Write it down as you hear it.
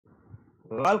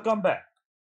Welcome back.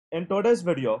 In today's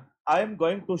video, I am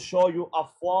going to show you a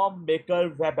form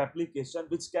maker web application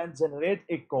which can generate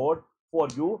a code for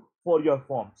you for your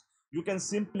forms. You can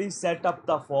simply set up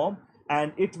the form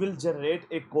and it will generate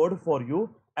a code for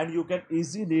you and you can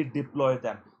easily deploy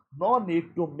them. No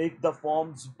need to make the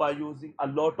forms by using a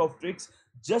lot of tricks.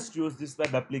 Just use this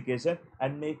web application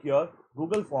and make your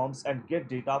Google Forms and get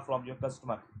data from your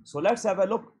customer. So let's have a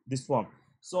look this form.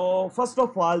 So first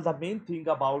of all, the main thing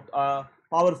about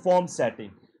our form setting,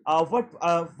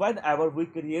 whenever we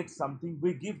create something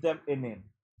we give them a name.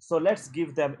 So let's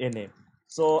give them a name.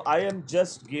 So I am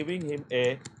just giving him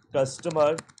a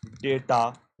customer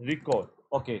data record.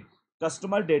 Okay,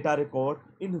 customer data record.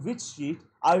 In which sheet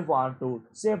I want to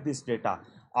save this data?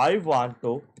 I want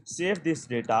to save this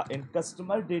data in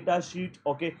customer data sheet.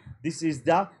 Okay, this is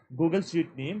the Google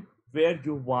Sheet name where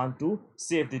you want to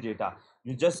save the data.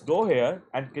 You just go here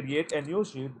and create a new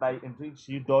sheet by entering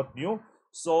sheet.new.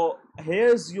 So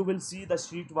here's you will see the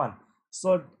sheet 1.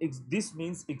 So this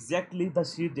means exactly the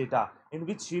sheet data in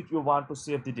which sheet you want to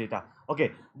save the data.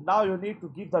 Okay, now you need to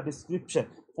give the description.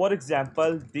 For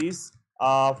example, this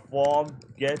form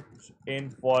get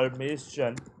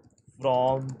information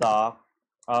from the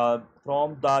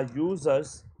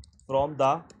users,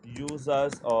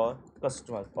 or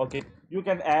customers. Okay, you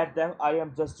can add them. I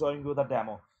am just showing you the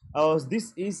demo.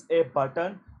 This is a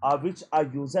button which a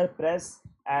user press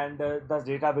and the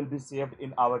data will be saved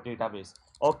in our database.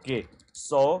 Okay,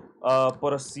 so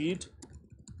proceed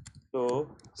to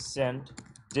send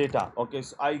data. Okay,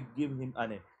 so I give him a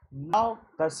name. Now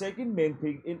the second main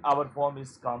thing in our form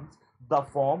is comes the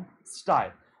form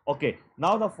style. Okay,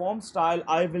 now the form style,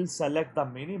 I will select the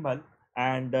minimal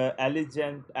and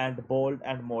elegant and bold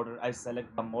and modern. I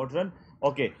select the modern.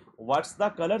 Okay, what's the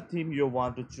color theme you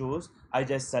want to choose? I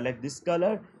just select this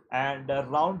color. And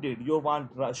rounded, you want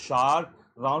sharp,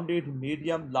 rounded,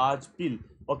 medium, large, pill.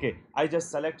 Okay, I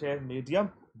just select here medium.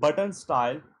 Button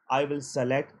style, I will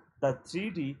select the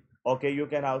 3D. Okay, you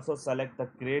can also select the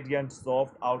gradient,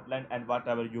 soft outline, and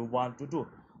whatever you want to do.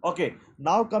 Okay,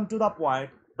 now come to the point,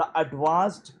 the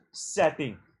advanced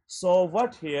setting. So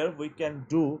what here we can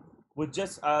do, we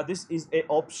just this is a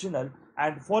optional.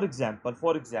 And for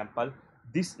example,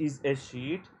 this is a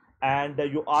sheet and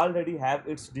you already have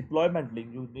its deployment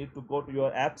link. You need to go to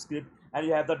your app script and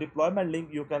you have the deployment link,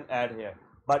 you can add here.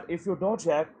 But if you don't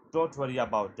have, don't worry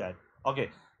about that.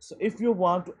 Okay, so if you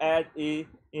want to add a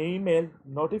email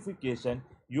notification,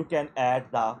 you can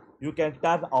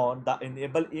turn on the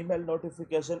enable email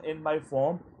notification in my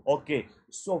form. Okay,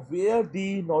 so where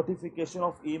the notification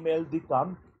of email they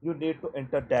come, you need to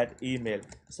enter that email.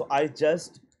 So I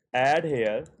just add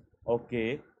here.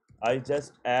 Okay, I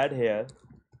just add here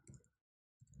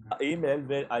the email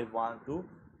where I want to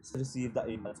receive the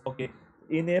emails. Okay,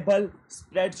 enable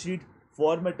spreadsheet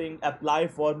formatting, apply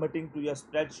formatting to your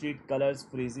spreadsheet, colors,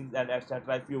 phrasing, and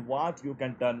etc. If you want, you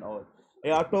can turn on.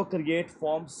 Auto create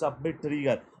form submit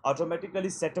trigger, automatically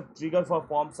set up trigger for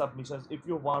form submissions. If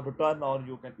you want to turn on,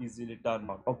 you can easily turn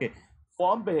on. Okay,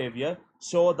 form behavior,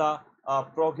 show the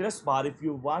progress bar. If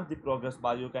you want the progress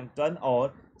bar, you can turn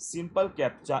on. Simple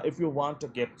captcha, if you want to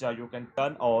captcha, you can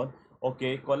turn on.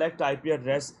 Okay, collect IP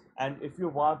address, and if you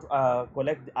want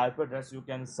collect the IP address, you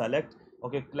can select.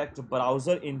 Okay, collect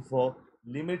browser info,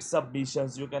 limit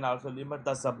submissions, you can also limit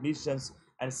the submissions,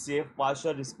 and save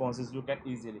partial responses, you can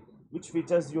easily. Which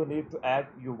features you need to add,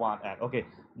 you want add. Okay,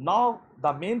 now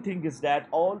the main thing is that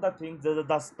all the things,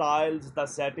 the styles, the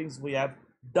settings we have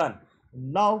done.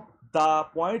 Now the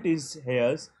point is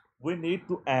here, we need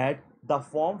to add the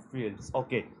form fields.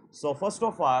 Okay, so first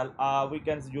of all,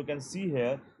 you can see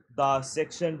here the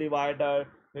section divider,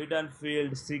 hidden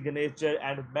field, signature,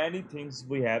 and many things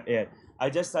we have here. I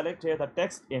just select here the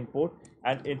text input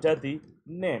and enter the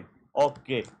name.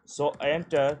 Okay, so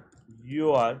enter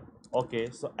your, okay,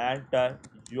 so enter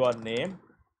your name.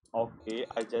 Okay,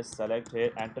 I just select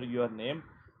here enter your name,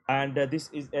 and this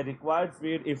is a required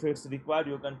field. If it's required,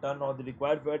 you can turn on the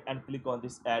required field and click on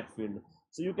this add field.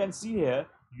 So you can see here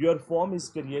your form is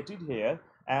created here,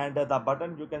 and the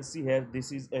button you can see here,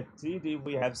 this is a 3D.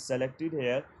 We have selected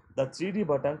here the 3D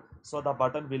button, so the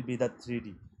button will be the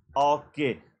 3D.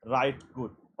 Okay, right,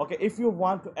 good. Okay, if you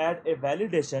want to add a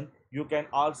validation, you can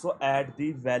also add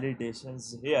the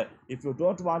validations here. If you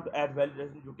don't want to add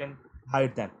validation, you can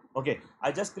hide them. Okay,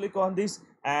 I just click on this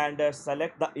and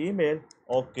select the email.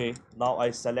 Okay, now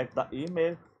I select the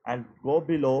email and go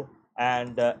below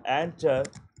and enter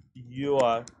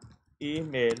your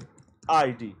email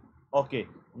ID. Okay,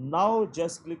 now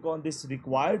just click on this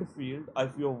required field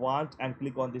if you want and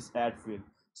click on this add field.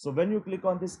 So when you click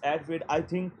on this add field, I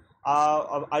think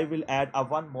I will add a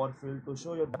one more field to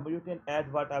show you demo. You can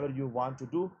add whatever you want to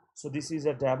do. So this is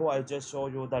a demo. I just show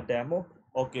you the demo.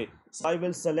 Okay, so I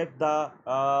will select the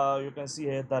you can see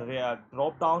here the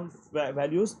drop down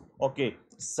values. Okay,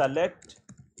 select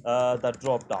the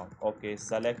drop down. Okay,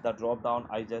 select the drop down.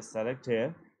 I just select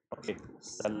here. Okay,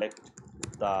 select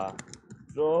the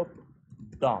drop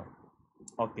down.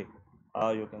 Okay,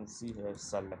 you can see here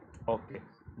select. Okay,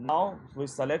 now we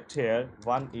select here.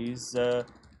 One is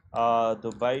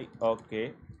Dubai.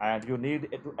 Okay, and you need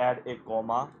to add a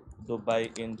comma.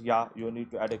 Dubai, India. You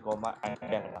need to add a comma, and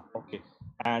Canada. Okay,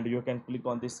 and you can click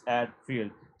on this add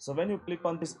field. So when you click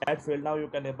on this add field, now you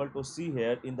can able to see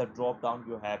here in the drop down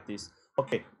you have this.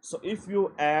 Okay, so if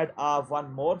you add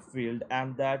one more field,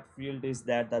 and that field is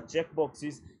that the checkbox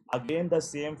is again the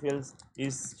same fields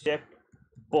is check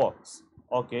box.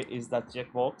 Okay, is the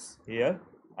checkbox here,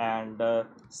 and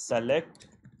select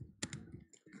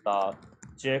the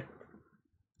check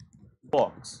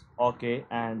box. Okay,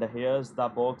 and here's the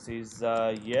box is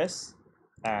yes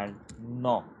and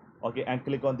no. Okay, and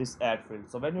click on this add field.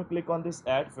 So when you click on this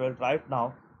add field right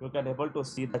now, you can able to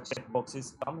see the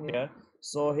checkboxes come here.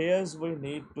 So here's we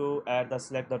need to add the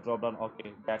select the drop down.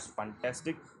 Okay, that's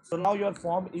fantastic. So now your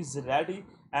form is ready,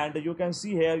 and you can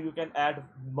see here you can add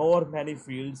more many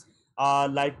fields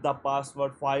like the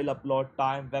password, file upload,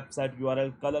 time, website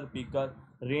URL, color picker,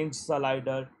 range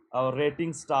slider,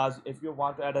 rating stars. If you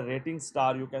want to add a rating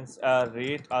star, you can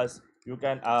rate us. You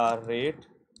can rate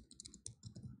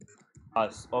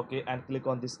us. Okay, and click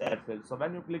on this add field. So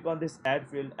when you click on this add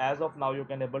field, as of now you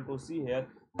can able to see here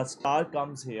the star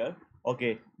comes here.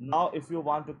 Okay, now if you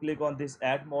want to click on this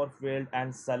add more field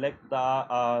and select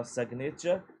the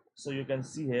signature, so you can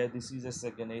see here this is a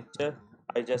signature.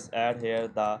 I just add here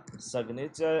the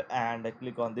signature and I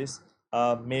click on this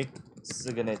make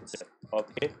signature.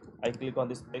 Okay, I click on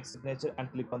this make signature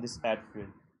and click on this add field.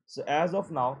 So as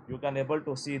of now you can able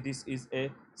to see this is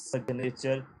a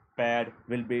signature pad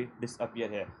will be disappear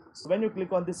here. So when you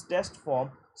click on this test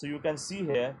form, so you can see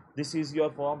here this is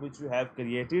your form which you have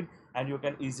created, and you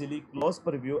can easily close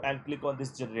preview and click on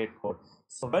this generate code.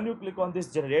 So when you click on this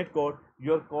generate code,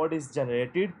 your code is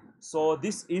generated. So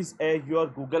this is a your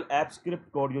Google app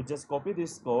script code. You just copy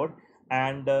this code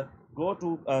and go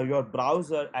to your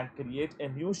browser and create a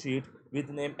new sheet with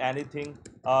name anything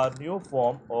new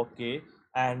form. Okay,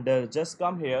 and just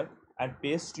come here and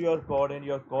paste your code in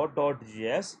your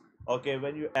code.js. Okay,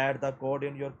 when you add the code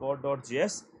in your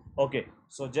code.js, okay,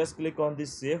 so just click on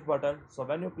this save button. So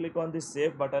when you click on this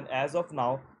save button, as of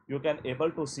now you can able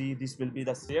to see this will be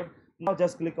the saved. Now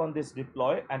just click on this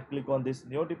deploy and click on this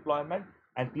new deployment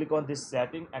and click on this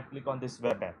setting and click on this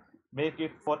web app, make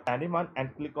it for anyone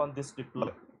and click on this deploy.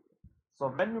 So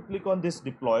when you click on this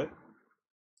deploy,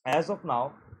 as of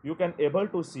now you can able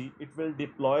to see it will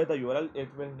deploy the URL. It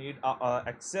will need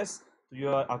access to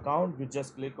your account. You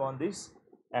just click on this,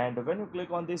 and when you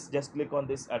click on this, just click on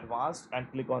this advanced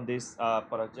and click on this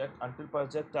project until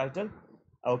project title.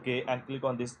 Okay, and click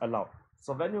on this allow.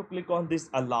 So when you click on this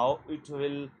allow, it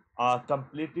will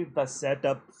complete the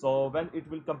setup. So when it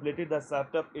will complete the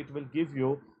setup, it will give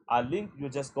you a link. You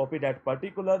just copy that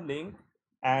particular link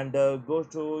and go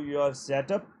to your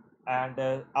setup and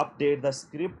update the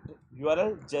script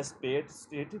URL. Just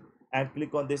paste it and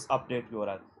click on this update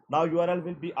URL. Now URL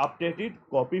will be updated.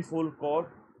 Copy full code,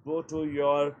 go to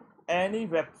your any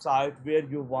website where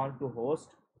you want to host.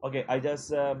 Okay, I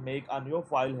just make a new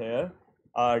file here,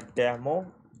 demo.html.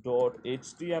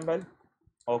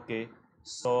 Okay,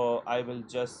 so I will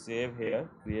just save here,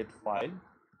 create file.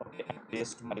 Okay, and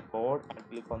paste my code and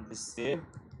click on this save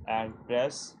and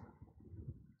press,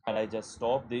 and I just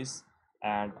stop this,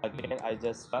 and again I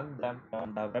just run them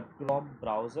on the web Chrome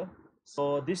browser.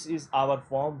 So this is our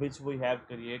form which we have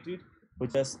created. We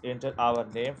just enter our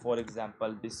name, for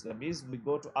example this means we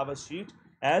go to our sheet.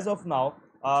 As of now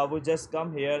we just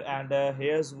come here, and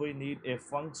here's we need a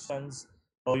functions.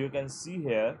 So you can see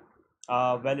here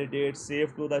validate,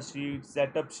 save to the sheet,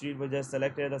 setup sheet. We just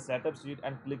selected the setup sheet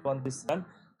and click on this run.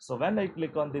 So when I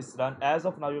click on this run, as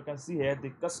of now you can see here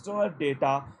the customer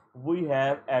data we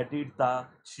have added the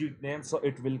sheet name, so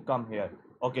it will come here.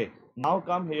 Okay, now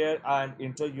come here and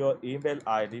enter your email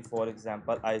ID. For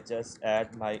example I just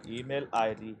add my email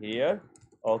ID here.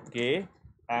 Okay,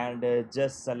 and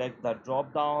just select the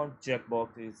drop down.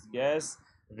 Checkbox is yes,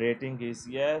 rating is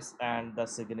yes, and the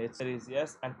signature is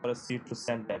yes, and proceed to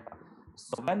send data.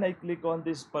 So when I click on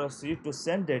this proceed to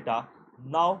send data,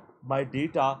 now my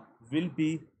data will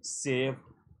be saved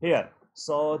here.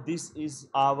 So this is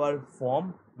our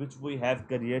form which we have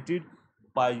created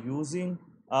by using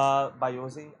a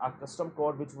custom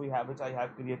code which I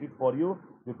have created for you.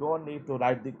 You don't need to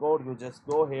write the code. You just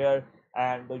go here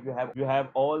and you have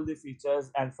all the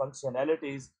features and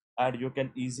functionalities, and you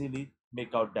can easily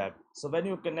make out that. So when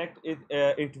you connect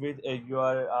it with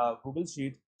your Google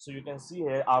Sheet, so you can see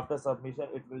here after submission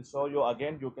it will show you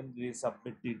again. You can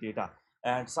resubmit the data,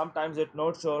 and sometimes it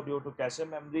not show due to cache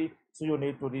memory, so you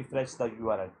need to refresh the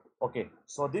URL. Okay,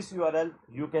 so this URL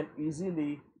you can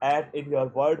easily add in your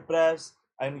WordPress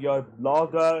and your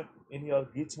Blogger, in your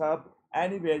GitHub,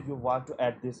 anywhere you want to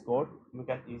add this code. You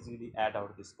can easily add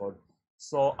out this code.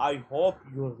 So I hope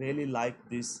you really like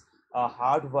this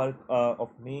hard work of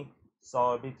me.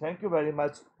 So we thank you very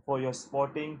much for your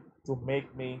supporting to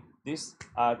make me this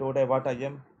today what I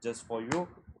am just for you.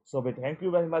 So we thank you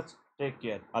very much. Take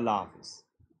care. Allah Hafiz.